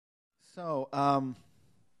So,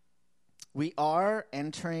 we are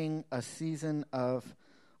entering a season of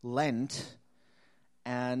Lent,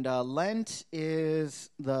 and Lent is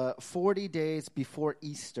the 40 days before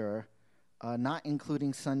Easter, not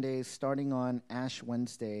including Sundays, starting on Ash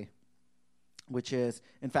Wednesday, which is,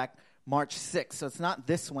 in fact, March 6th. So it's not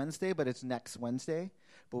this Wednesday, but it's next Wednesday.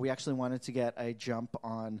 But we actually wanted to get a jump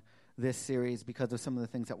on this series because of some of the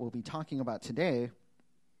things that we'll be talking about today.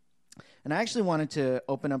 And I actually wanted to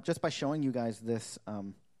open up just by showing you guys this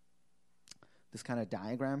this kind of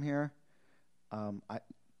diagram here. The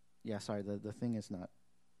thing is not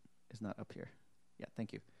up here. Yeah,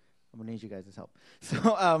 thank you. I'm gonna need you guys' help.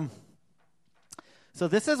 So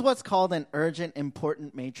this is what's called an urgent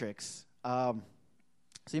important matrix. So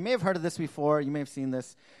you may have heard of this before. You may have seen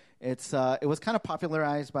this. It was kind of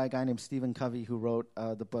popularized by a guy named Stephen Covey who wrote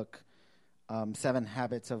the book 7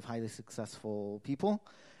 Habits of Highly Successful People.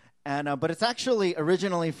 But it's actually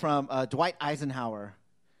originally from Dwight Eisenhower.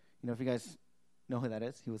 You know, if you guys know who that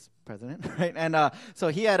is, he was president, right? And so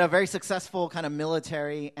he had a very successful kind of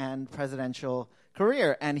military and presidential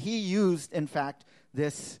career, and he used, in fact,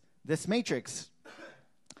 this matrix.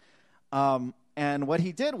 And what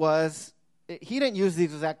he did was, he didn't use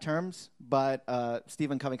these exact terms, but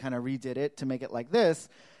Stephen Covey kind of redid it to make it like this.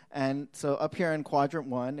 And so up here in quadrant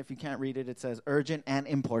 1, if you can't read it, it says urgent and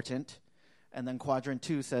important. And then quadrant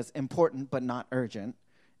 2 says important but not urgent.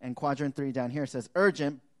 And quadrant 3 down here says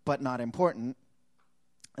urgent but not important.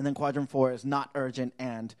 And then quadrant 4 is not urgent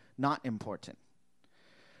and not important.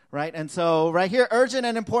 Right? And so right here, urgent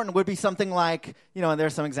and important would be something like, and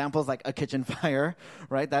there's some examples like a kitchen fire,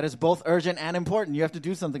 right? That is both urgent and important. You have to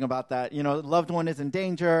do something about that. Loved one is in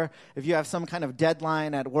danger. If you have some kind of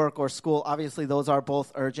deadline at work or school, obviously those are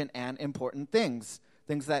both urgent and important things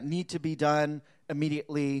that need to be done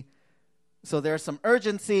immediately. So there's some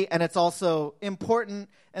urgency, and it's also important.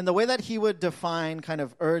 And the way that he would define kind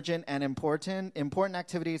of urgent and important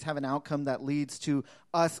activities have an outcome that leads to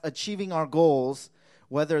us achieving our goals,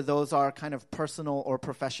 whether those are kind of personal or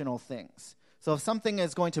professional things. So if something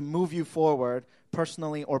is going to move you forward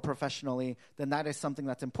personally or professionally, then that is something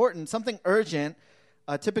that's important. Something urgent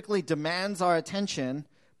typically demands our attention,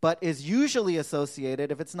 but is usually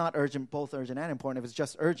associated, if it's not urgent, both urgent and important, if it's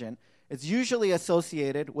just urgent, it's usually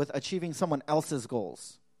associated with achieving someone else's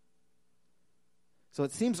goals. So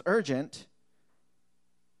it seems urgent.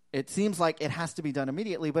 It seems like it has to be done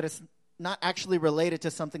immediately, but it's not actually related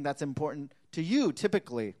to something that's important to you,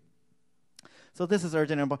 typically. So this is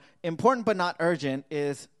urgent and important. Important but not urgent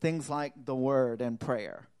is things like the word and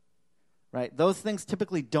prayer, right? Those things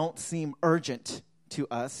typically don't seem urgent to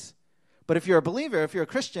us. But if you're a believer, if you're a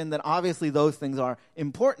Christian, then obviously those things are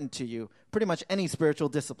important to you. Pretty much any spiritual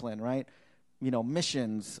discipline, right?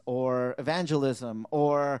 Missions or evangelism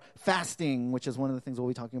or fasting, which is one of the things we'll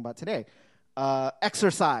be talking about today.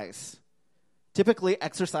 Exercise. Typically,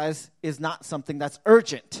 exercise is not something that's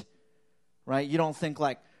urgent, right? You don't think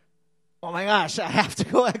like, oh my gosh, I have to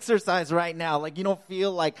go exercise right now. Like, you don't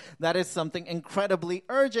feel like that is something incredibly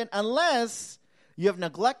urgent unless you have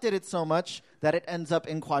neglected it so much that it ends up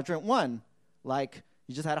in quadrant 1, like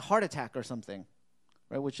you just had a heart attack or something,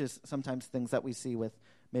 right? Which is sometimes things that we see with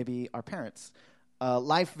maybe our parents.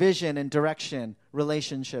 Life vision and direction,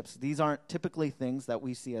 relationships, these aren't typically things that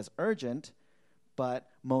we see as urgent, but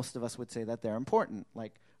most of us would say that they're important,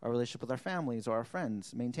 like our relationship with our families or our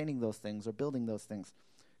friends, maintaining those things or building those things.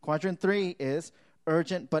 Quadrant 3 is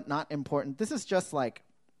urgent but not important. This is just like,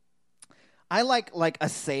 I like a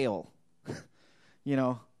sale,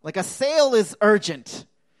 like a sale is urgent,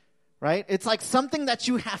 right? It's like something that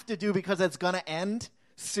you have to do because it's going to end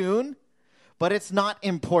soon, but it's not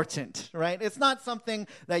important, right? It's not something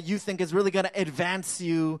that you think is really going to advance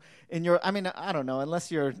you in your, I don't know,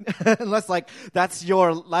 unless like that's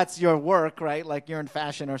your work, right? Like you're in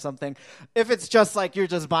fashion or something. If it's just like you're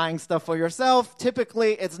just buying stuff for yourself,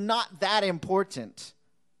 typically it's not that important,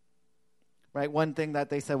 right? One thing that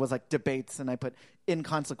they said was like debates, and I put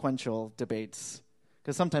inconsequential debates,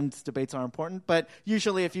 because sometimes debates are important, but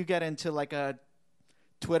usually if you get into like a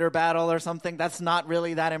Twitter battle or something, that's not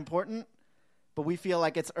really that important. But we feel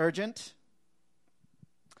like it's urgent.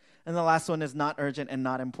 And the last one is not urgent and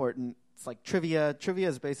not important. It's like trivia. Trivia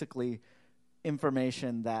is basically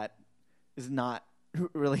information that is not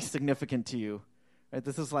really significant to you. Right?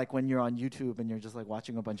 This is like when you're on YouTube and you're just like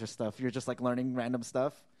watching a bunch of stuff. You're just like learning random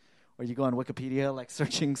stuff. Or you go on Wikipedia like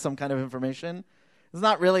searching some kind of information. It's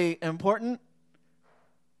not really important,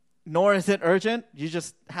 nor is it urgent. You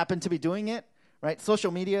just happen to be doing it. Right? Social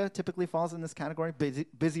media typically falls in this category.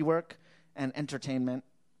 Busy work and entertainment.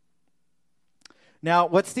 Now,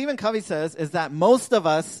 what Stephen Covey says is that most of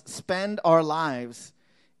us spend our lives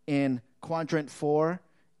in quadrant 4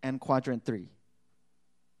 and quadrant 3.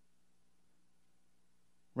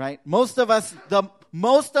 Right? Most of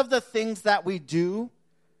the things that we do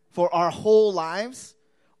for our whole lives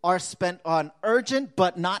are spent on urgent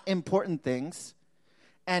but not important things,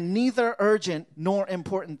 and neither urgent nor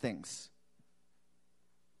important things.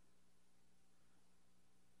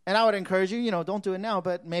 And I would encourage you, don't do it now,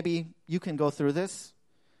 but maybe you can go through this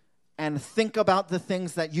and think about the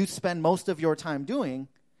things that you spend most of your time doing.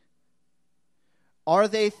 Are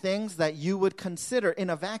they things that you would consider in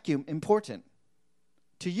a vacuum important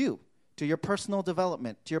to you, to your personal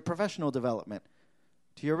development, to your professional development,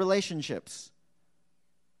 to your relationships,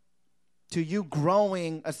 to you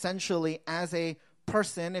growing essentially as a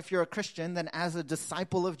person, if you're a Christian, then as a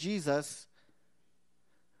disciple of Jesus,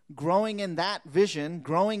 growing in that vision,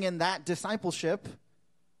 growing in that discipleship?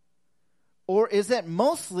 Or is it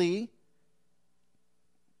mostly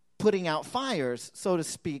putting out fires, so to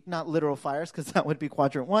speak, not literal fires, because that would be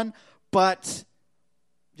quadrant 1, but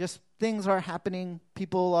just things are happening,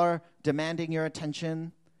 people are demanding your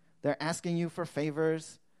attention, they're asking you for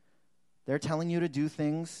favors, they're telling you to do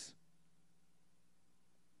things,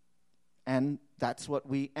 and that's what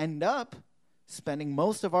we end up spending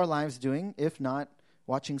most of our lives doing, if not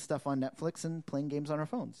watching stuff on Netflix and playing games on our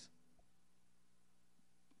phones.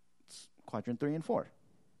 It's quadrant 3 and 4.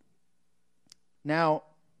 Now,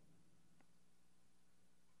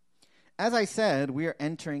 as I said, we are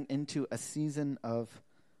entering into a season of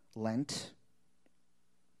Lent.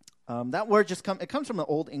 That word it comes from the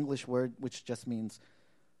Old English word, which just means,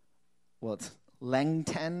 it's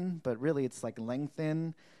lengthen, but really it's like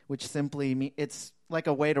lengthen, which simply it's like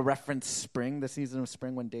a way to reference spring, the season of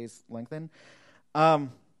spring when days lengthen.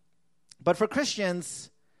 But for Christians,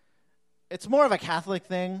 it's more of a Catholic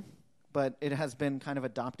thing, but it has been kind of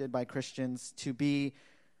adopted by Christians to be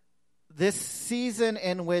this season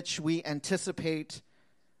in which we anticipate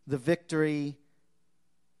the victory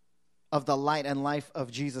of the light and life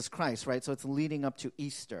of Jesus Christ, right? So it's leading up to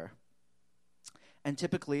Easter. And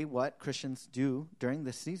typically what Christians do during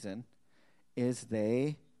this season is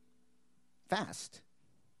they fast.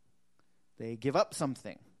 They give up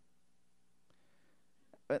something.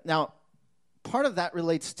 But now, part of that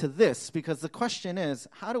relates to this, because the question is,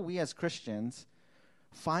 how do we as Christians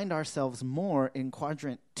find ourselves more in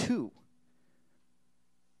quadrant 2?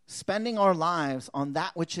 Spending our lives on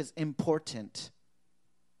that which is important,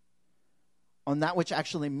 on that which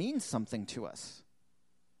actually means something to us.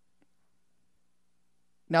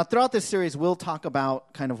 Now, throughout this series, we'll talk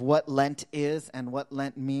about kind of what Lent is and what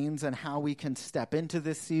Lent means and how we can step into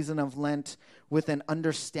this season of Lent with an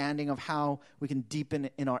understanding of how we can deepen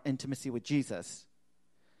in our intimacy with Jesus.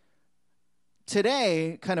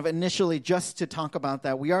 Today, kind of initially, just to talk about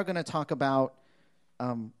that, we are going to talk about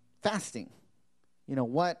fasting.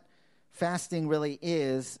 What fasting really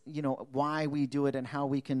is, why we do it and how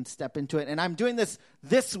we can step into it. And I'm doing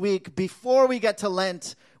this week before we get to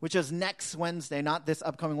Lent, which is next Wednesday, not this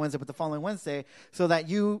upcoming Wednesday, but the following Wednesday, so that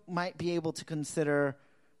you might be able to consider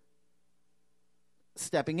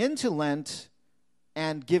stepping into Lent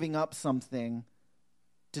and giving up something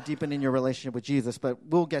to deepen in your relationship with Jesus. But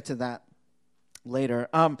we'll get to that later.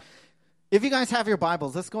 If you guys have your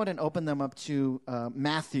Bibles, let's go ahead and open them up to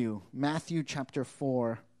Matthew chapter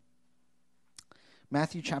 4.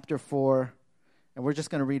 Matthew chapter 4, and we're just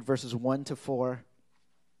going to read verses 1 to 4.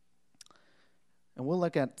 And we'll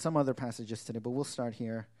look at some other passages today, but we'll start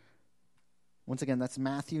here. Once again, that's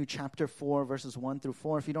Matthew chapter 4, verses 1 through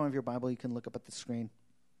 4. If you don't have your Bible, you can look up at the screen.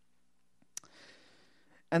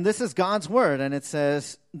 And this is God's word, and it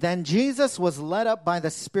says, "Then Jesus was led up by the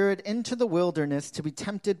Spirit into the wilderness to be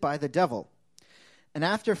tempted by the devil. And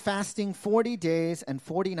after fasting 40 days and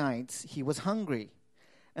 40 nights, he was hungry.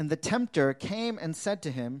 And the tempter came and said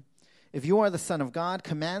to him, 'If you are the Son of God,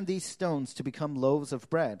 command these stones to become loaves of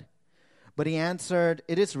bread.' But he answered,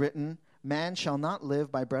 'It is written, man shall not live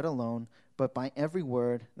by bread alone, but by every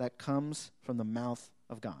word that comes from the mouth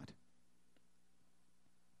of God.'"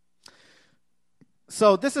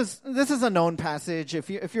 So this is a known passage. If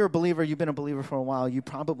you're a believer, you've been a believer for a while, you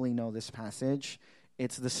probably know this passage.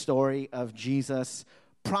 It's the story of Jesus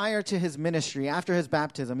prior to his ministry, after his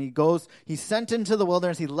baptism. He's sent into the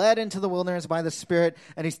wilderness, he's led into the wilderness by the Spirit,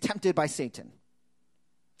 and he's tempted by Satan.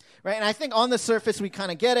 Right? And I think on the surface we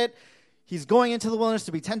kind of get it. He's going into the wilderness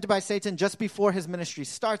to be tempted by Satan just before his ministry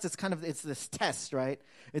starts. It's this test, right?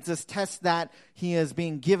 It's this test that he is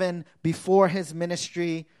being given before his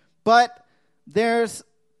ministry. But there's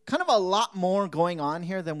kind of a lot more going on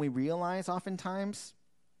here than we realize oftentimes.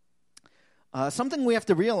 Something we have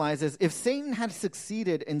to realize is if Satan had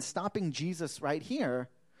succeeded in stopping Jesus right here,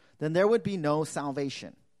 then there would be no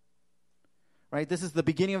salvation. right? This is the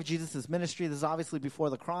beginning of Jesus' ministry. This is obviously before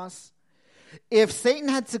the cross. If Satan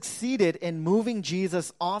had succeeded in moving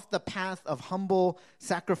Jesus off the path of humble,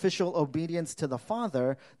 sacrificial obedience to the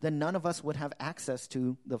Father, then none of us would have access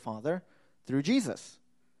to the Father through Jesus.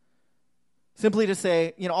 Simply to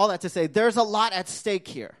say, all that to say, there's a lot at stake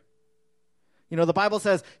here. The Bible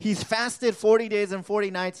says he's fasted 40 days and 40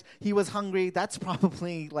 nights. He was hungry. That's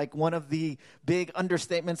probably like one of the big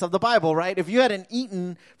understatements of the Bible, right? If you hadn't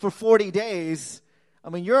eaten for 40 days,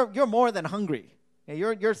 you're more than hungry.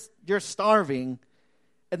 You're starving.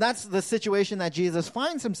 And that's the situation that Jesus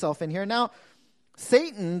finds himself in here. Now,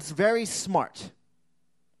 Satan's very smart.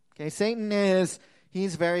 Okay,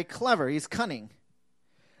 he's very clever. He's cunning.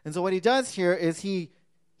 And so what he does here is he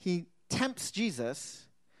tempts Jesus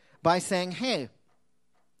by saying, hey,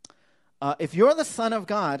 if you're the Son of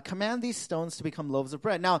God, command these stones to become loaves of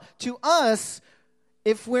bread. Now, to us,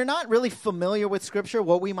 if we're not really familiar with Scripture,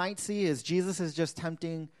 what we might see is Jesus is just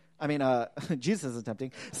tempting, Jesus isn't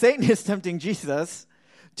tempting, Satan is tempting Jesus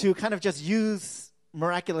to kind of just use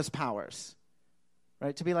miraculous powers,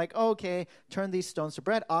 right? To be like, okay, turn these stones to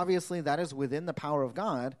bread. Obviously, that is within the power of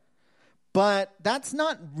God, but that's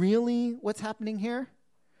not really what's happening here.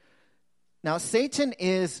 Now, Satan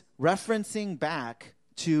is referencing back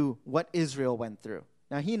to what Israel went through.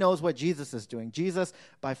 Now, he knows what Jesus is doing. Jesus,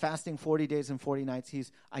 by fasting 40 days and 40 nights,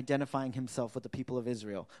 he's identifying himself with the people of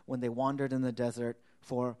Israel when they wandered in the desert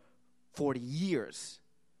for 40 years.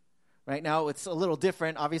 Right now, it's a little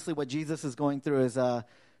different. Obviously, what Jesus is going through is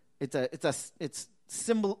it's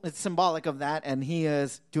symbolic of that, and he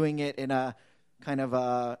is doing it in a kind of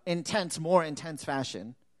more intense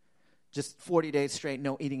fashion. Just 40 days straight,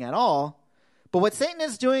 no eating at all. But what Satan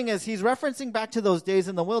is doing is he's referencing back to those days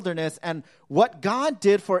in the wilderness, and what God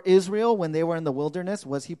did for Israel when they were in the wilderness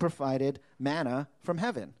was he provided manna from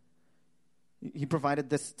heaven. He provided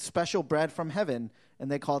this special bread from heaven, and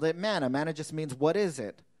they called it manna. Manna just means, what is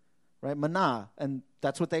it? Right? Manna. And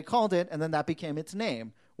that's what they called it, and then that became its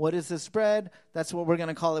name. What is this bread? That's what we're going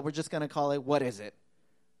to call it. We're just going to call it, what is it?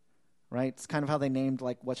 Right? It's kind of how they named,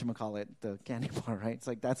 whatchamacallit, the candy bar, right? It's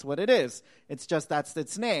like, that's what it is. It's just, that's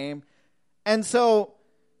its name. And so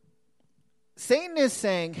Satan is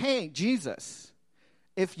saying, hey, Jesus,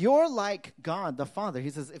 if you're like God the Father, he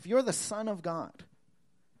says, if you're the Son of God,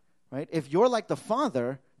 right? If you're like the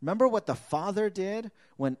Father, remember what the Father did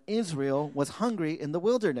when Israel was hungry in the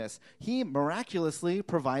wilderness. He miraculously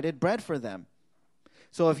provided bread for them.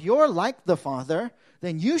 So if you're like the Father,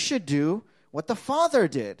 then you should do what the Father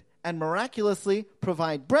did and miraculously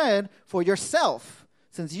provide bread for yourself.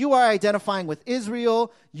 Since you are identifying with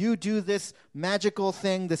Israel, you do this magical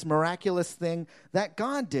thing, this miraculous thing that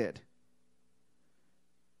God did.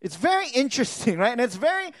 It's very interesting, right? And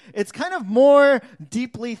it's kind of more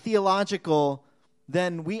deeply theological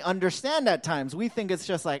than we understand at times. We think it's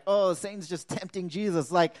just like, oh, Satan's just tempting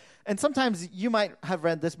Jesus. And sometimes you might have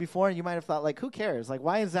read this before and you might have thought, who cares?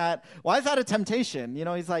 Why is that a temptation?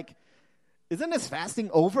 He's like, isn't this fasting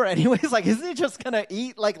over anyways? Isn't he just going to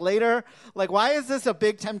eat later? Why is this a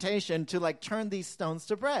big temptation to turn these stones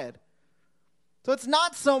to bread? So it's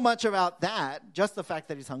not so much about that, just the fact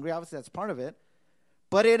that he's hungry. Obviously, that's part of it.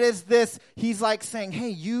 But it is this, he's saying, hey,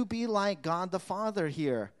 you be like God the Father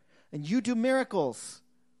here. And you do miracles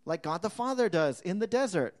like God the Father does in the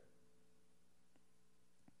desert.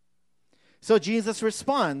 So Jesus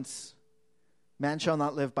responds, man shall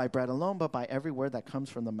not live by bread alone, but by every word that comes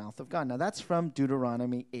from the mouth of God. Now that's from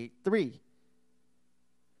Deuteronomy 8:3.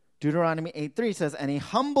 Deuteronomy 8:3 says, and he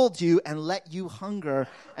humbled you and let you hunger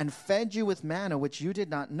and fed you with manna, which you did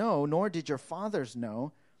not know, nor did your fathers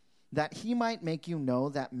know, that he might make you know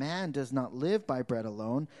that man does not live by bread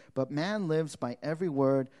alone, but man lives by every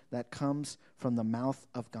word that comes from the mouth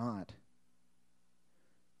of God.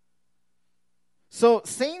 So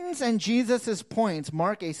Satan's and Jesus' points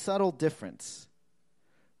mark a subtle difference.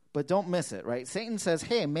 But don't miss it, right? Satan says,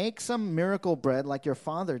 hey, make some miracle bread like your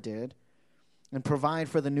father did and provide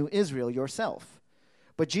for the new Israel yourself.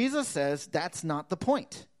 But Jesus says that's not the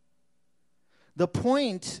point. The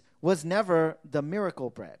point was never the miracle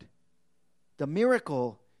bread. The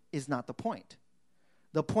miracle is not the point.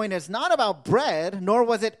 The point is not about bread, nor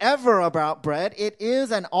was it ever about bread. It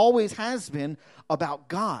is and always has been about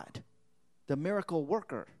God, the miracle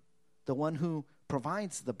worker, the one who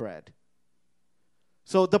provides the bread.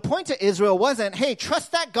 So the point to Israel wasn't, hey,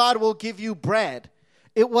 trust that God will give you bread.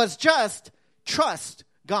 It was just trust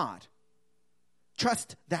God.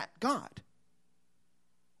 Trust that God.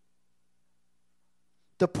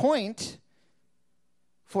 The point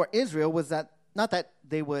for Israel was that not that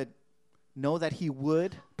they would know that he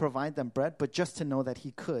would provide them bread, but just to know that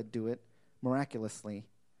he could do it miraculously.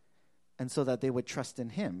 and so that they would trust in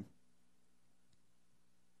him.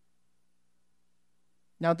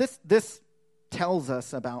 Now, this tells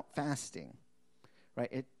us about fasting,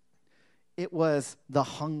 right? It was the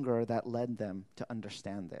hunger that led them to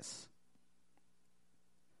understand this.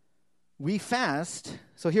 We fast,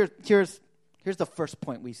 so here's the first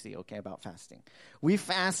point we see, okay, about fasting. We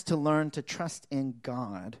fast to learn to trust in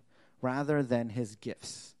God rather than his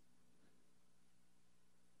gifts,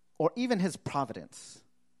 or even his providence,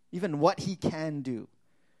 even what he can do.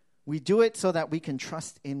 We do it so that we can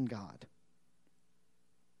trust in God.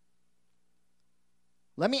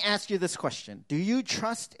 Let me ask you this question. Do you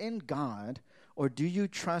trust in God, or do you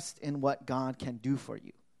trust in what God can do for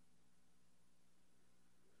you?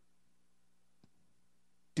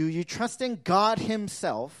 Do you trust in God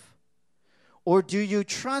himself, or do you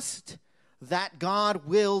trust that God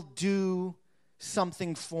will do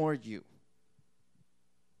something for you?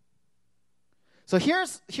 So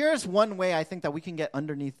here's one way I think that we can get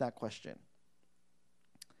underneath that question.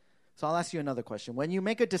 So I'll ask you another question. When you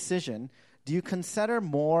make a decision, do you consider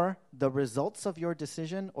more the results of your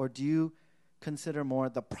decision, or do you consider more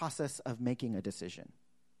the process of making a decision?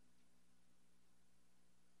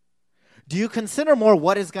 Do you consider more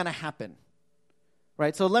what is going to happen?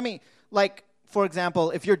 Right? So for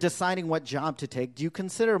example, if you're deciding what job to take, do you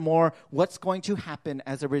consider more what's going to happen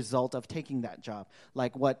as a result of taking that job?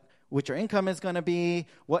 Like what your income is going to be,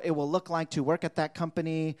 what it will look like to work at that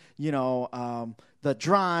company, the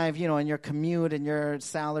drive, and your commute and your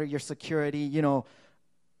salary, your security,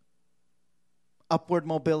 upward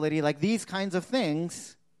mobility, like these kinds of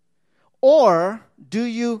things. Or do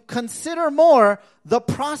you consider more the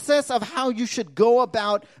process of how you should go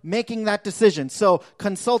about making that decision? So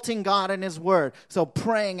consulting God and his word. So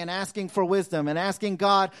praying and asking for wisdom and asking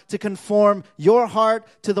God to conform your heart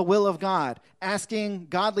to the will of God. Asking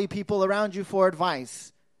godly people around you for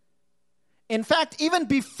advice. In fact, even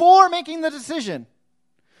before making the decision,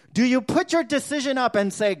 do you put your decision up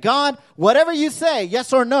and say, God, whatever you say,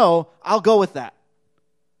 yes or no, I'll go with that?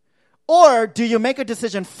 Or do you make a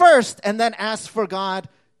decision first and then ask for God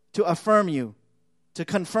to affirm you, to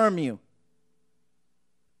confirm you?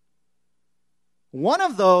 One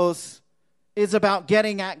of those is about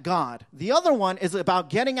getting at God. The other one is about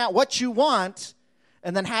getting at what you want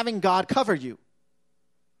and then having God cover you.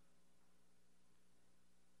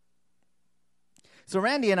 So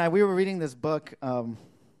Randy and I, we were reading this book,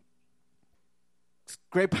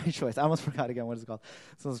 Great by Choice. I almost forgot again what it's called.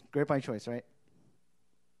 So it's Great by Choice, right?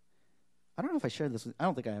 I don't know if I shared this. I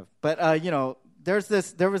don't think I have. But, there was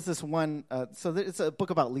this one. It's a book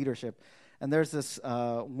about leadership. And there's this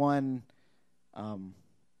one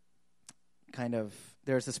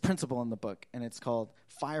there's this principle in the book. And it's called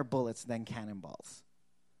fire bullets, then cannonballs.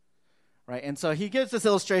 Right? And so he gives this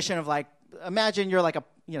illustration of imagine you're like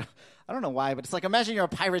I don't know why, but it's like imagine you're a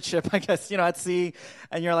pirate ship, I guess, at sea,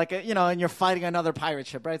 and you're and you're fighting another pirate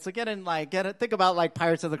ship, right? So think about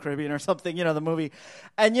Pirates of the Caribbean or something, the movie.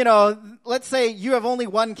 And, let's say you have only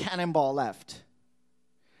one cannonball left.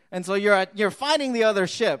 And so you're fighting the other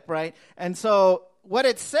ship, right? And so what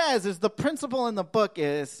it says is the principle in the book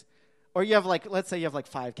is, or you have let's say you have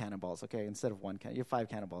 5 cannonballs, okay, instead of one you have 5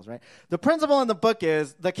 cannonballs, right? The principle in the book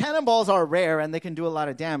is the cannonballs are rare and they can do a lot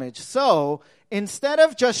of damage. So instead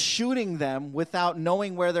of just shooting them without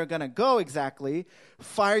knowing where they're going to go exactly,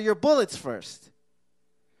 fire your bullets first,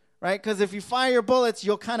 right? Because if you fire your bullets,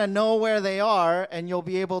 you'll kind of know where they are and you'll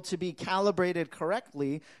be able to be calibrated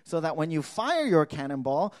correctly so that when you fire your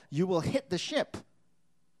cannonball, you will hit the ship.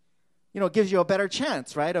 It gives you a better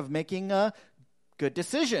chance, right, of making a good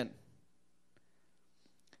decision.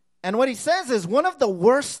 And what he says is one of the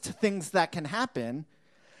worst things that can happen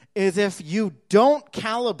is if you don't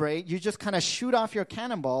calibrate, you just kind of shoot off your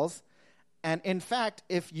cannonballs, and in fact,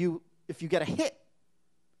 if you get a hit.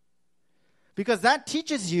 Because that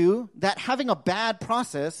teaches you that having a bad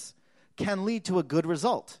process can lead to a good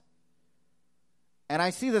result. And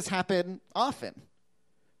I see this happen often,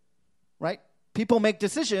 right? People make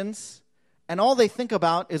decisions, and all they think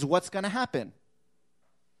about is what's going to happen.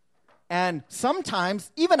 And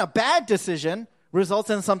sometimes, even a bad decision results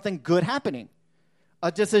in something good happening.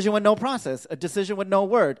 A decision with no process, a decision with no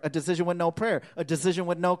word, a decision with no prayer, a decision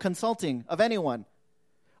with no consulting of anyone.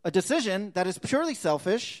 A decision that is purely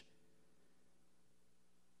selfish,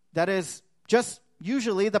 that is just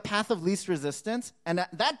usually the path of least resistance, and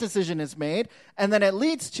that decision is made, and then it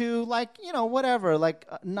leads to a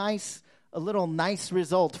little nice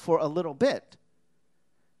result for a little bit.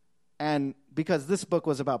 And because this book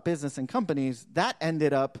was about business and companies, that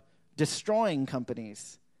ended up destroying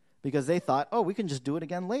companies because they thought, we can just do it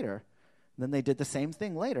again later. And then they did the same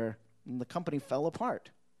thing later, and the company fell apart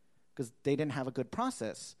because they didn't have a good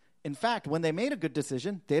process. In fact, when they made a good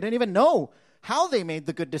decision, they didn't even know how they made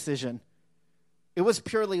the good decision. It was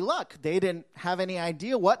purely luck. They didn't have any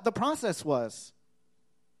idea what the process was.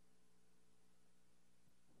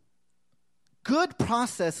 Good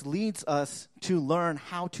process leads us to learn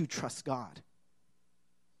how to trust God.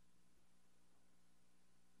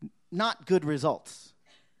 Not good results.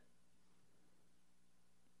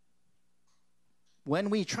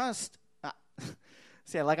 When we trust,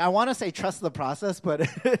 I want to say trust the process, but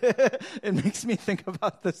it makes me think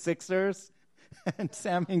about the Sixers and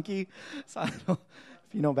Sam Hinkie. So I don't know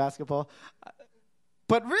if you know basketball.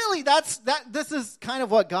 But really, this is kind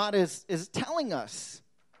of what God is telling us.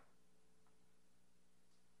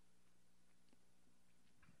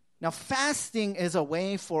 Now, fasting is a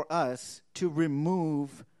way for us to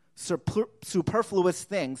remove superfluous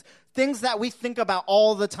things that we think about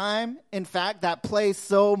all the time, in fact, that play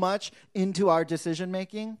so much into our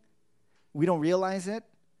decision-making. We don't realize it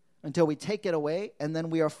until we take it away, and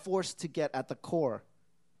then we are forced to get at the core.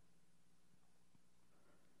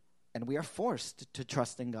 And we are forced to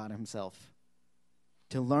trust in God himself,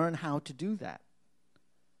 to learn how to do that,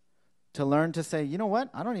 to learn to say, you know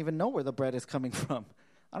what, I don't even know where the bread is coming from.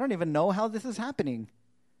 I don't even know how this is happening.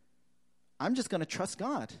 I'm just going to trust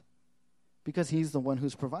God because he's the one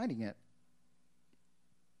who's providing it.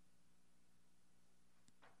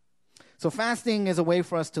 So fasting is a way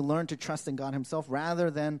for us to learn to trust in God himself rather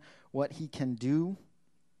than what he can do.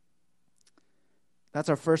 That's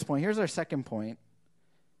our first point. Here's our second point.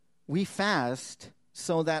 We fast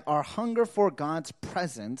so that our hunger for God's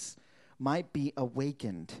presence might be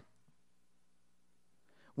awakened.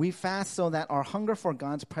 We fast so that our hunger for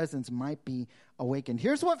God's presence might be awakened.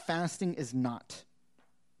 Here's what fasting is not.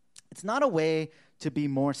 It's not a way to be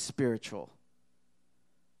more spiritual,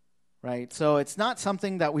 right? So it's not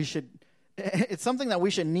something that it's something that we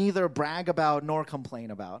should neither brag about nor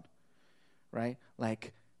complain about, right?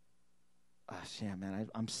 Like, yeah, man,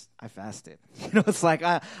 I fasted. It's like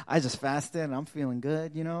I just fasted and I'm feeling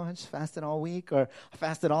good. I just fasted all week, or I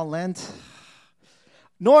fasted all Lent.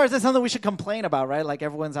 Nor is it something we should complain about, right? Like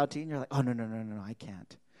everyone's out to eat and you're like, oh, no, I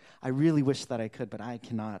can't. I really wish that I could, but I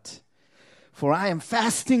cannot. For I am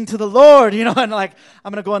fasting to the Lord, and like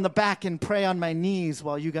I'm going to go in the back and pray on my knees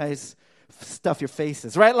while you guys stuff your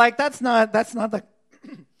faces, right? Like that's not the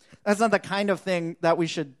kind of thing that we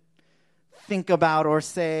should think about or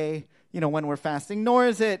say, when we're fasting. Nor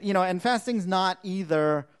is it, and fasting's not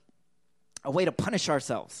either a way to punish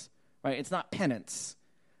ourselves, right? It's not penance.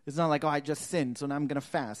 It's not like, I just sinned, so now I'm going to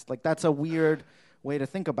fast. Like that's a weird way to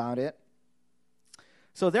think about it.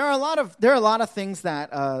 So there are a lot of things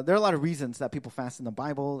that there are a lot of reasons that people fast in the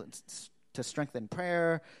Bible. It's to strengthen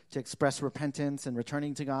prayer, to express repentance and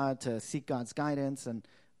returning to God, to seek God's guidance, and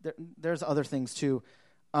there's other things too.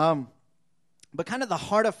 But kind of the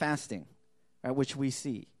heart of fasting, right, which we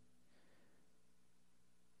see,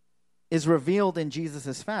 is revealed in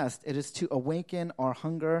Jesus' fast. It is to awaken our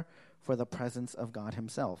hunger for the presence of God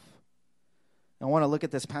himself. I want to look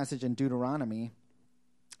at this passage in Deuteronomy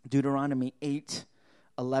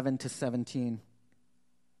 8:11-17.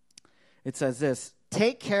 It says this,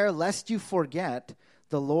 "Take care lest you forget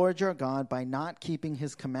the Lord your God by not keeping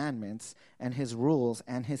his commandments and his rules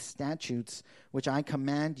and his statutes, which I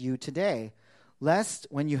command you today. Lest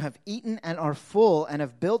when you have eaten and are full and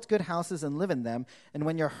have built good houses and live in them, and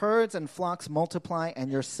when your herds and flocks multiply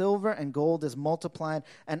and your silver and gold is multiplied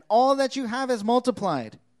and all that you have is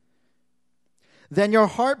multiplied, then your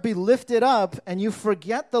heart be lifted up and you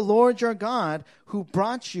forget the Lord your God who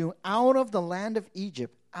brought you out of the land of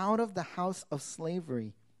Egypt, out of the house of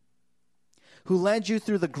slavery, who led you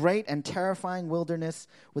through the great and terrifying wilderness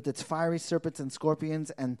with its fiery serpents and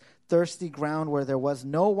scorpions and thirsty ground where there was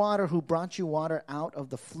no water, who brought you water out of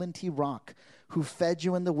the flinty rock, who fed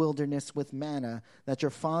you in the wilderness with manna that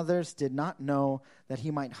your fathers did not know, that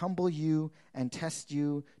he might humble you and test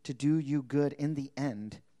you to do you good in the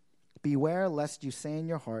end. Beware lest you say in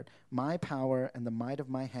your heart, my power and the might of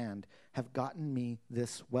my hand have gotten me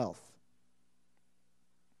this wealth."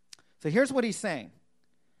 So here's what he's saying.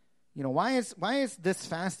 Why is this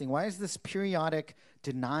fasting, why is this periodic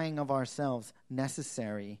denying of ourselves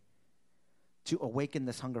necessary to awaken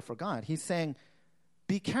this hunger for God? He's saying,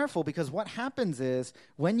 be careful, because what happens is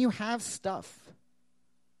when you have stuff,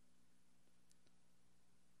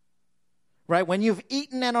 right, when you've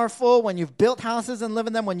eaten and are full, when you've built houses and live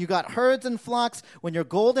in them, when you got herds and flocks, when your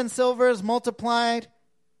gold and silver is multiplied,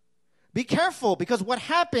 be careful, because what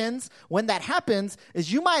happens when that happens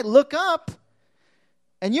is you might look up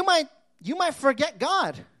and you might forget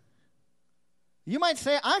God. You might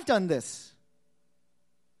say, I've done this.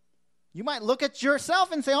 You might look at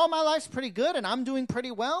yourself and say, oh, my life's pretty good and I'm doing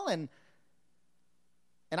pretty well and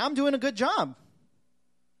I'm doing a good job.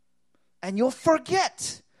 And you'll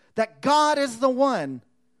forget that God is the one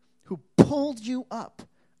who pulled you up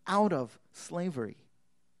out of slavery.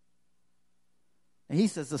 And he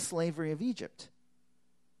says the slavery of Egypt.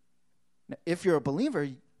 Now, if you're a believer,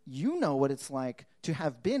 you know what it's like to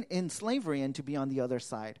have been in slavery and to be on the other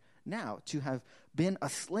side now, to have been a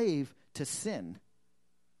slave to sin,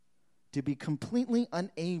 to be completely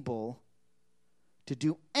unable to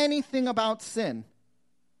do anything about sin,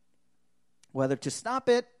 whether to stop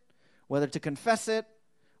it, whether to confess it,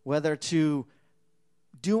 whether to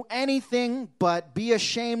do anything but be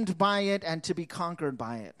ashamed by it and to be conquered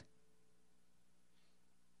by it.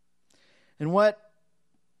 And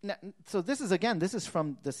so this is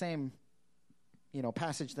from the same,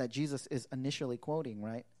 passage that Jesus is initially quoting,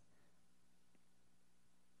 right?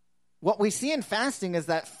 What we see in fasting is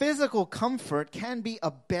that physical comfort can be a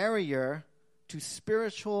barrier to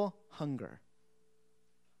spiritual hunger.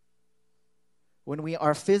 When we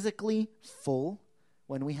are physically full,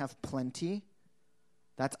 when we have plenty,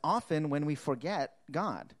 that's often when we forget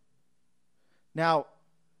God. Now,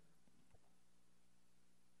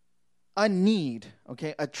 a need,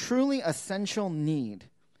 a truly essential need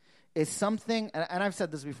is something, and I've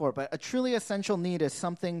said this before, but a truly essential need is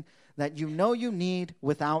something that you know you need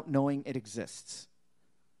without knowing it exists.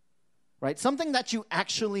 Right? Something that you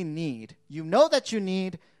actually need. You know that you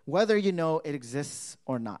need whether you know it exists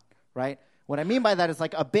or not, right? What I mean by that is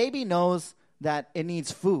like a baby knows that it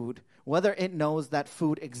needs food, whether it knows that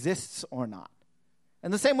food exists or not.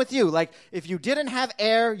 And the same with you. Like, if you didn't have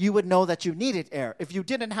air, you would know that you needed air. If you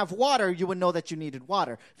didn't have water, you would know that you needed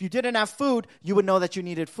water. If you didn't have food, you would know that you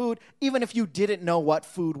needed food, even if you didn't know what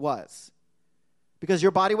food was. Because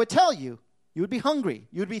your body would tell you. You would be hungry.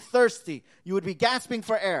 You would be thirsty. You would be gasping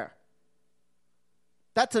for air.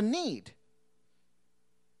 That's a need.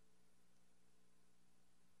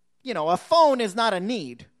 A phone is not a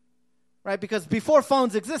need, right? Because before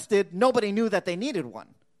phones existed, nobody knew that they needed one.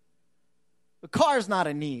 A car is not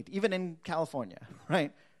a need, even in California,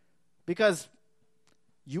 right? Because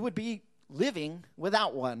you would be living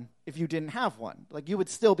without one if you didn't have one. Like, you would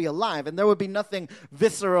still be alive, and there would be nothing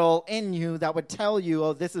visceral in you that would tell you,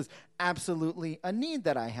 oh, this is absolutely a need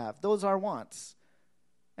that I have. Those are wants.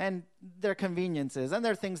 And they're conveniences, and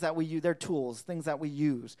they're things that we use, they're tools, things that we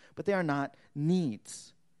use, but they are not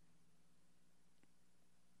needs.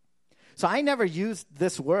 So I never used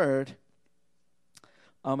this word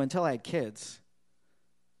until I had kids.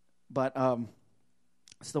 But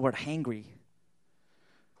it's the word hangry,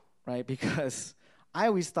 right? Because I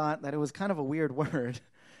always thought that it was kind of a weird word.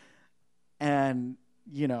 And,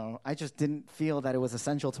 I just didn't feel that it was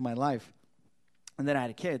essential to my life. And then I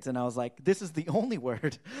had kids, and I was like, this is the only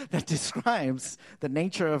word that describes the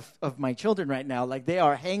nature of my children right now. Like, they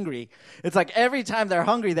are hangry. It's like every time they're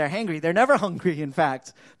hungry, they're hangry. They're never hungry, in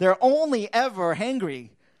fact. They're only ever hangry.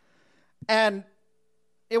 And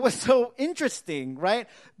it was so interesting, right?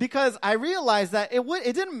 Because I realized that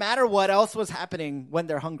it didn't matter what else was happening when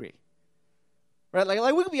they're hungry. Right?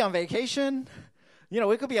 Like we could be on vacation.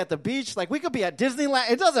 We could be at the beach. Like, we could be at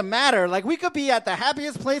Disneyland. It doesn't matter. Like, we could be at the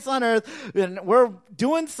happiest place on earth, and we're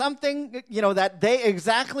doing something, that they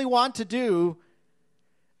exactly want to do.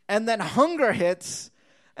 And then hunger hits,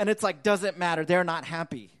 and it's like, doesn't matter. They're not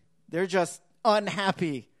happy. They're just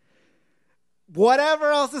unhappy.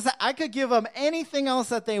 Whatever else is, I could give them anything else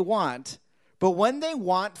that they want. But when they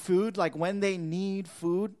want food, like when they need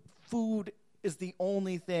food, food is the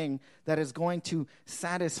only thing that is going to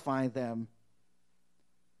satisfy them.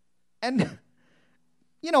 And,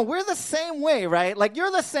 we're the same way, right? Like, you're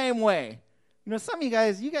the same way. Some of you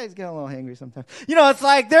guys get a little hangry sometimes. It's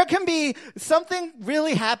like there can be something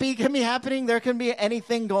really happy can be happening. There can be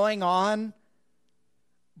anything going on.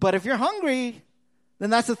 But if you're hungry, then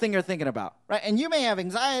that's the thing you're thinking about, right? And you may have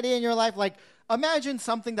anxiety in your life. Like, imagine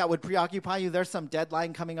something that would preoccupy you. There's some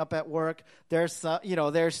deadline coming up at work. There's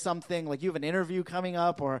something, like you have an interview coming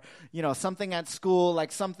up, or, something at school,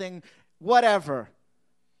 like something, whatever,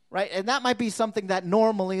 right? And that might be something that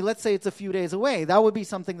normally, let's say it's a few days away. That would be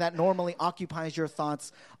something that normally occupies your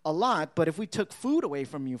thoughts a lot. But if we took food away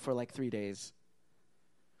from you for like 3 days,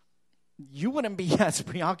 you wouldn't be as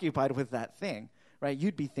preoccupied with that thing, right?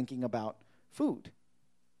 You'd be thinking about food.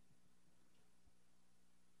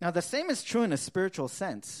 Now, the same is true in a spiritual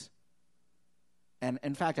sense. And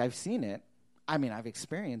in fact, I've seen it. I've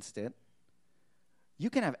experienced it. You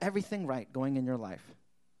can have everything right going in your life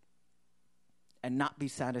and not be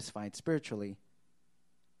satisfied spiritually,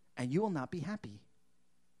 and you will not be happy.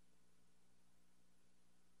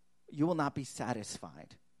 You will not be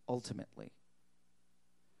satisfied ultimately.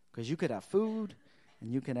 Because you could have food,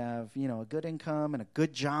 and you can have, a good income and a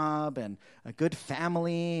good job and a good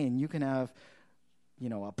family, and you can have,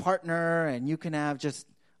 a partner, and you can have just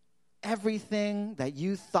everything that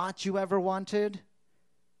you thought you ever wanted,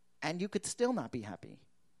 and you could still not be happy.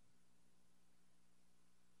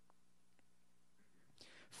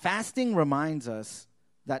 Fasting reminds us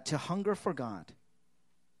that to hunger for God,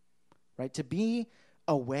 right, to be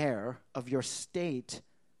aware of your state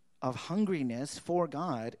of hungriness for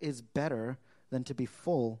God is better than to be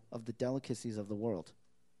full of the delicacies of the world.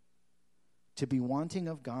 To be wanting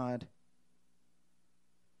of God,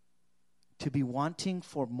 to be wanting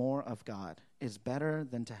for more of God is better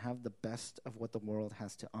than to have the best of what the world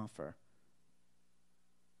has to offer.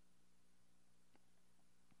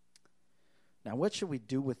 Now, what should we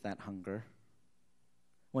do with that hunger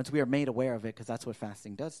once we are made aware of it? Because that's what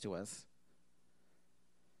fasting does to us.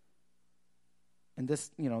 And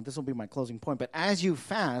this will be my closing point. But as you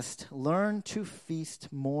fast, learn to feast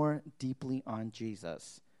more deeply on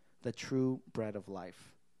Jesus, the true bread of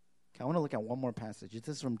life. Okay, I want to look at one more passage.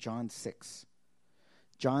 This is from John 6.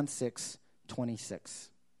 John 6:26.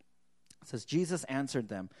 It says, Jesus answered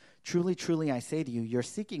them, "Truly, truly, I say to you, you're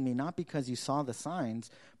seeking me not because you saw the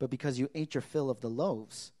signs, but because you ate your fill of the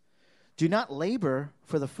loaves. Do not labor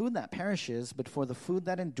for the food that perishes, but for the food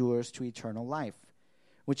that endures to eternal life,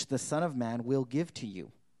 which the Son of Man will give to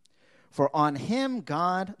you. For on him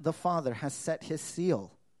God the Father has set his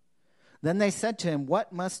seal." Then they said to him,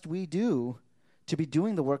 "What must we do to be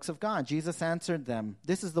doing the works of God?" Jesus answered them,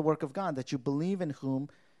 "This is the work of God, that you believe in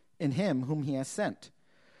him whom he has sent."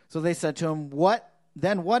 So they said to him, What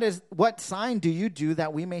sign do you do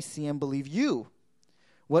that we may see and believe you?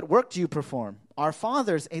 What work do you perform? Our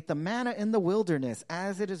fathers ate the manna in the wilderness,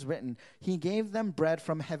 as it is written, he gave them bread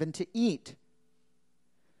from heaven to eat.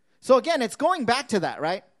 So again, it's going back to that,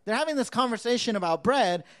 right? They're having this conversation about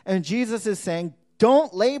bread, and Jesus is saying,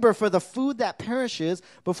 don't labor for the food that perishes,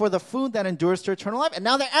 but for the food that endures to eternal life. And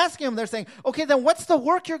now they're asking him, they're saying, okay, then what's the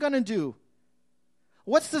work you're going to do?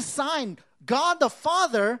 What's the sign? God the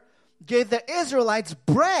Father gave the Israelites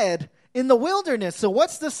bread in the wilderness. So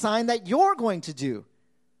what's the sign that you're going to do?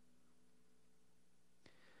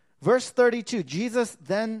 Verse 32, Jesus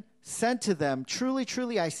then said to them, "Truly,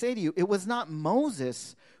 truly, I say to you, it was not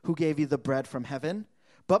Moses who gave you the bread from heaven,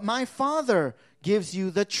 but my Father gives you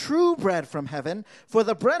the true bread from heaven. For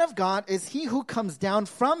the bread of God is he who comes down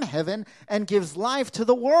from heaven and gives life to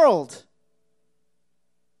the world."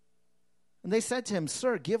 And they said to him,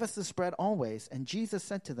 "Sir, give us this bread always." And Jesus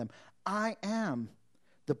said to them, "I am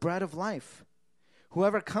the bread of life.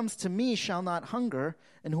 Whoever comes to me shall not hunger,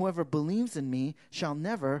 and whoever believes in me shall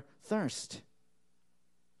never thirst."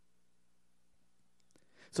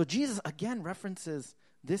 So Jesus again references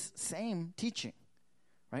this same teaching,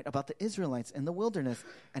 right, about the Israelites in the wilderness,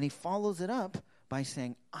 and he follows it up by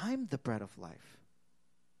saying, "I'm the bread of life."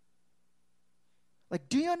 Like,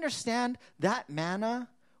 do you understand that manna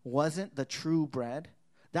wasn't the true bread?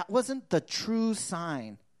 That wasn't the true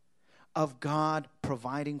sign of God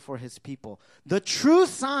providing for his people. The true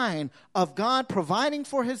sign of God providing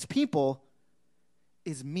for his people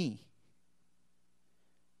is me.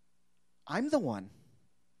 I'm the one.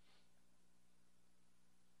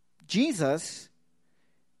 Jesus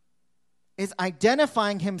is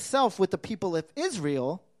identifying himself with the people of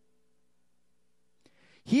Israel.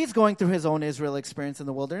 He's going through his own Israel experience in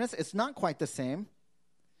the wilderness. It's not quite the same.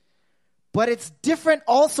 But it's different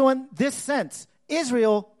also in this sense.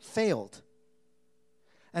 Israel failed.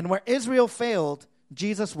 And where Israel failed,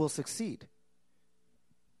 Jesus will succeed.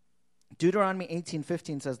 Deuteronomy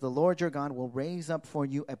 18:15 says, "The Lord your God will raise up for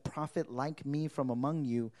you a prophet like me from among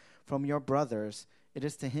you, from your brothers. It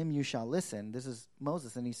is to him you shall listen." This is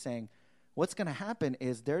Moses, and he's saying, what's going to happen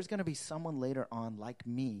is there's going to be someone later on like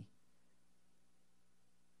me.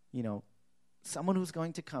 Someone who's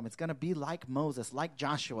going to come. It's going to be like Moses, like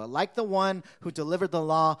Joshua, like the one who delivered the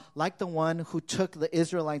law, like the one who took the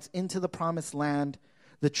Israelites into the promised land,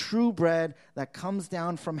 the true bread that comes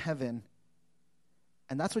down from heaven.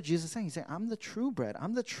 And that's what Jesus is saying. He's saying, I'm the true bread.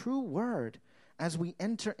 I'm the true word. As we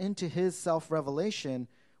enter into his self-revelation,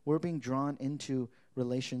 we're being drawn into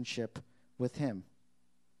relationship with him.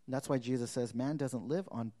 And that's why Jesus says, man doesn't live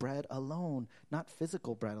on bread alone, not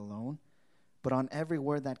physical bread alone, but on every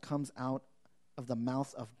word that comes out of the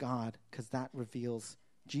mouth of God, because that reveals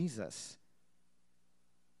Jesus.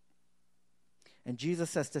 And Jesus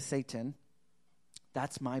says to Satan,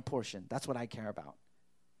 that's my portion. That's what I care about.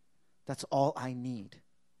 That's all I need.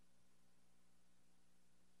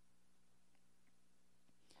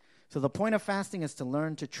 So the point of fasting is to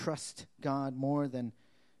learn to trust God more than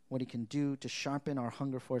what he can do to sharpen our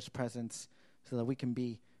hunger for his presence so that we can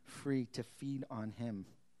be free to feed on him.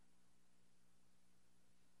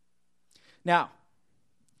 Now,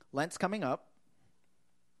 Lent's coming up,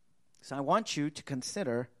 so I want you to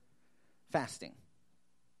consider fasting.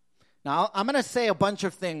 Now, I'm going to say a bunch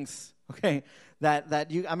of things, okay, I'm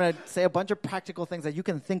going to say a bunch of practical things that you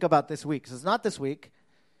can think about this week. So it's not this week,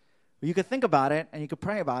 but you could think about it, and you could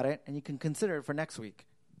pray about it, and you can consider it for next week.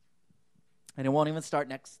 And it won't even start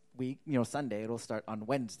next week, Sunday. It'll start on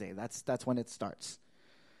Wednesday. That's when it starts,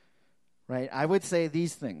 right? I would say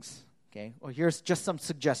these things, okay? Well, here's just some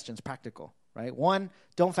suggestions, practical, right? 1,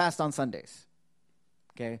 don't fast on Sundays,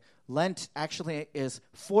 okay? Lent actually is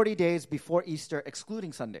 40 days before Easter,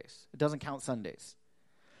 excluding Sundays. It doesn't count Sundays.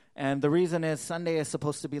 And the reason is Sunday is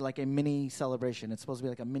supposed to be like a mini celebration. It's supposed to be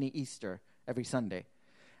like a mini Easter every Sunday.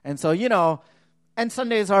 And so, and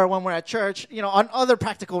Sundays are when we're at church, on other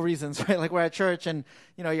practical reasons, right? Like we're at church and,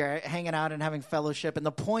 you're hanging out and having fellowship. And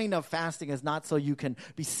the point of fasting is not so you can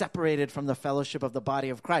be separated from the fellowship of the body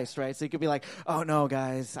of Christ, right? So you could be like, oh, no,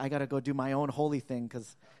 guys, I got to go do my own holy thing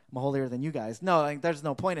because I'm holier than you guys. No, like, there's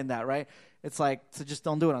no point in that, right? It's like, so just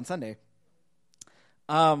don't do it on Sunday.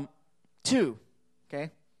 2,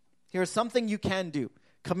 okay? Here's something you can do.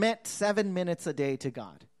 Commit 7 minutes a day to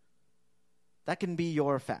God. That can be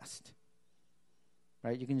your fast.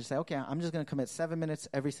 Right? You can just say, okay, I'm just going to commit 7 minutes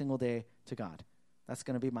every single day to God. That's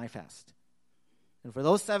going to be my fast. And for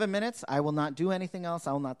those 7 minutes, I will not do anything else.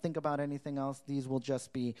 I will not think about anything else. These will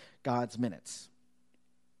just be God's minutes.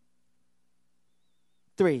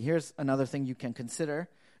 3, here's another thing you can consider.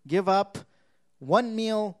 Give up 1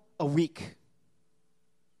 meal a week.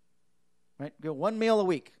 Right? Go 1 meal a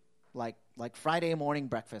week, like Friday morning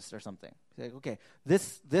breakfast or something. Like, okay,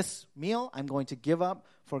 this meal I'm going to give up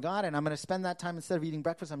for God, and I'm going to spend that time, instead of eating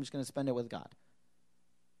breakfast, I'm just going to spend it with God.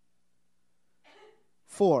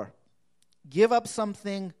 4, give up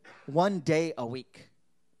something 1 day a week.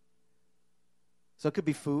 So it could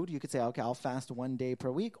be food. You could say, okay, I'll fast 1 day per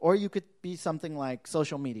week. Or you could be something like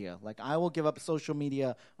social media. Like I will give up social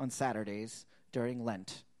media on Saturdays during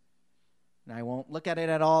Lent. And I won't look at it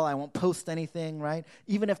at all. I won't post anything, right?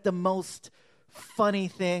 Even if the most funny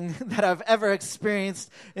thing that I've ever experienced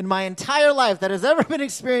in my entire life, that has ever been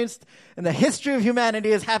experienced in the history of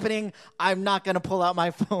humanity is happening, I'm not going to pull out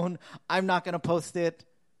my phone. I'm not going to post it.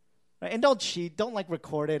 Right? And don't cheat. Don't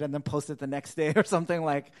record it and then post it the next day or something.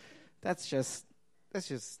 Like that's just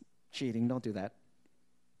cheating. Don't do that.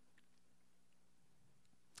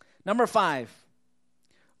 Number 5,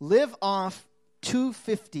 live off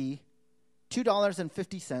 $2.50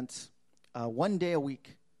 1 day a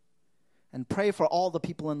week. And pray for all the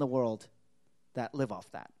people in the world that live off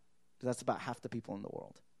that. Because that's about half the people in the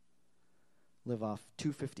world. Live off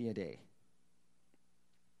 $2.50 a day.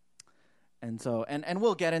 And so, and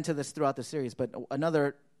we'll get into this throughout the series, but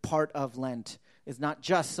another part of Lent is not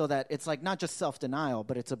just so that, it's like not just self-denial,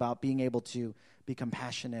 but it's about being able to be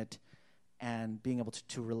compassionate and being able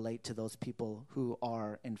to relate to those people who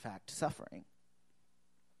are, in fact, suffering.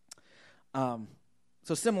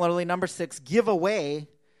 So similarly, number 6, give away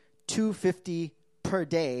 $2.50 per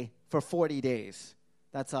day for 40 days.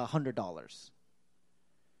 That's $100.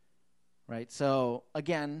 Right? So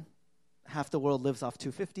again, half the world lives off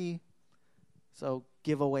 $2.50. So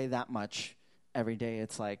give away that much every day.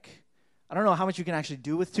 It's like, I don't know how much you can actually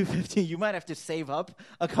do with $2.50. You might have to save up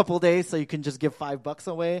a couple days so you can just give $5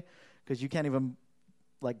 away, because you can't even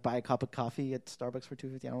buy a cup of coffee at Starbucks for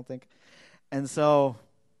 $2.50, I don't think. And so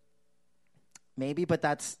maybe, but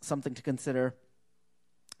that's something to consider.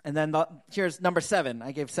 And then here's number 7.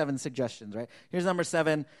 I gave 7 suggestions, right? Here's number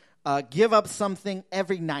 7. Give up something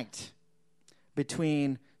every night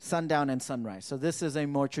between sundown and sunrise. So this is a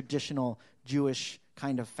more traditional Jewish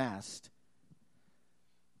kind of fast.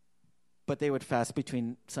 But they would fast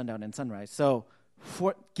between sundown and sunrise. So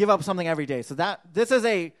give up something every day. So this is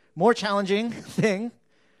a more challenging thing.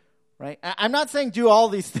 Right? I'm not saying do all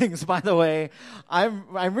these things, by the way.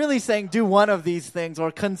 I'm really saying do one of these things, or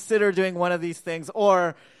consider doing one of these things,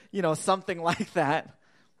 or, something like that.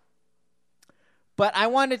 But I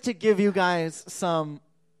wanted to give you guys some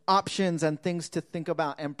options and things to think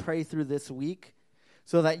about and pray through this week,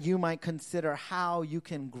 so that you might consider how you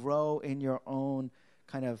can grow in your own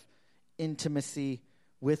kind of intimacy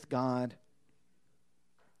with God.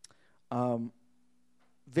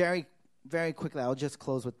 Very Very quickly, I'll just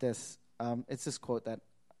close with this. It's this quote that,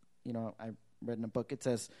 I read in a book. It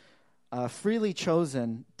says, freely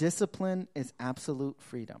chosen, discipline is absolute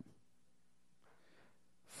freedom.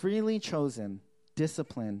 Freely chosen,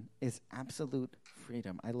 discipline is absolute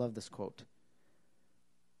freedom. I love this quote.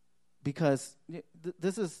 Because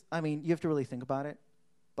this is, you have to really think about it.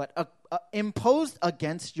 But imposed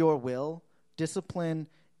against your will, discipline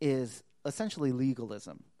is essentially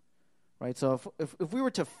legalism, right? So if we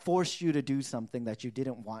were to force you to do something that you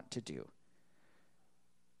didn't want to do,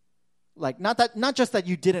 like not just that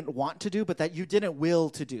you didn't want to do, but that you didn't will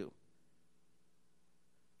to do,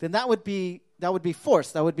 then that would be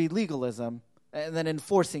force. That would be legalism, and then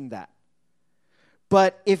enforcing that.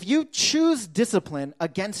 But if you choose discipline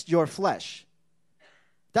against your flesh,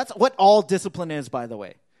 that's what all discipline is, by the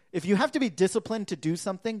way. If you have to be disciplined to do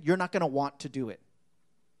something, you're not going to want to do it.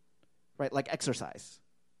 Right? Like exercise.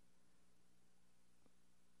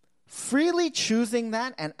 Freely choosing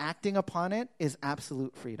that and acting upon it is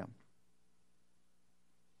absolute freedom.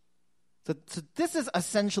 So this is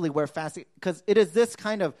essentially where fasting, because it is this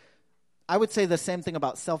kind of, I would say the same thing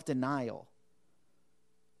about self-denial.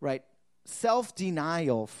 Right?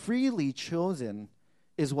 Self-denial, freely chosen,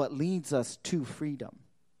 is what leads us to freedom.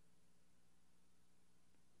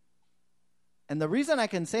 And the reason I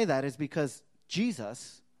can say that is because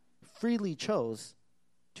Jesus freely chose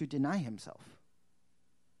to deny himself.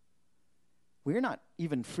 We're not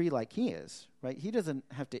even free like he is, right? He doesn't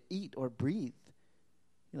have to eat or breathe.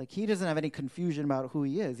 Like, he doesn't have any confusion about who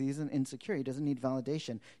he is. He isn't insecure. He doesn't need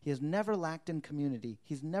validation. He has never lacked in community.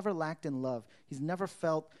 He's never lacked in love. He's never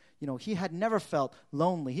felt, he had never felt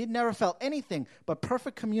lonely. He had never felt anything but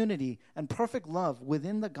perfect community and perfect love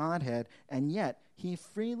within the Godhead. And yet, he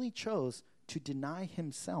freely chose to deny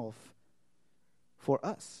himself for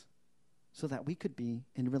us so that we could be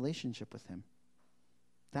in relationship with him.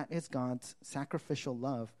 That is God's sacrificial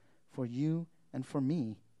love for you and for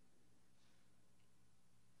me.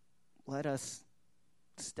 Let us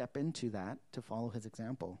step into that to follow his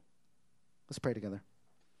example. Let's pray together.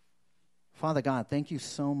 Father God, thank you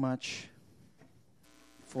so much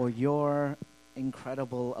for your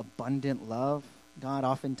incredible, abundant love. God,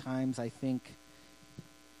 oftentimes I think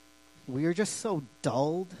we are just so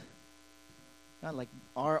dulled. God, like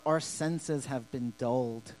our senses have been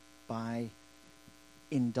dulled by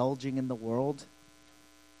indulging in the world.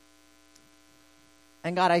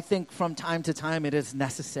 And God, I think from time to time it is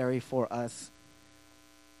necessary for us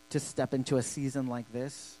to step into a season like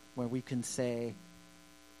this where we can say,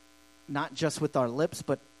 not just with our lips,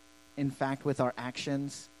 but in fact with our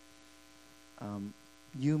actions,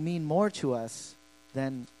 you mean more to us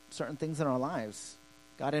than certain things in our lives.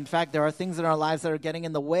 God, in fact, there are things in our lives that are getting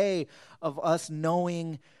in the way of us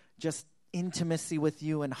knowing just intimacy with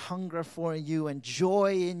you and hunger for you and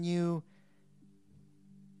joy in you.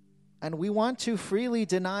 And we want to freely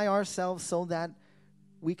deny ourselves so that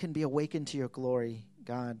we can be awakened to your glory,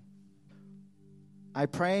 God. I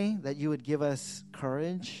pray that you would give us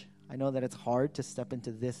courage. I know that it's hard to step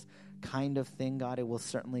into this kind of thing, God. It will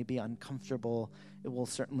certainly be uncomfortable. It will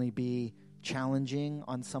certainly be challenging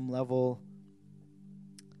on some level.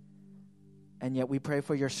 And yet we pray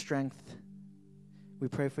for your strength. We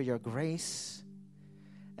pray for your grace.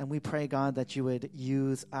 And we pray, God, that you would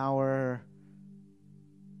use our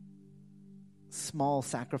small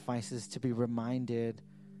sacrifices to be reminded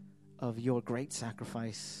of your great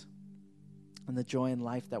sacrifice and the joy and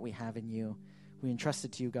life that we have in you. We entrust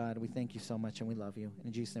it to you, God. We thank you so much and we love you.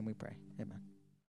 In Jesus' name we pray. Amen.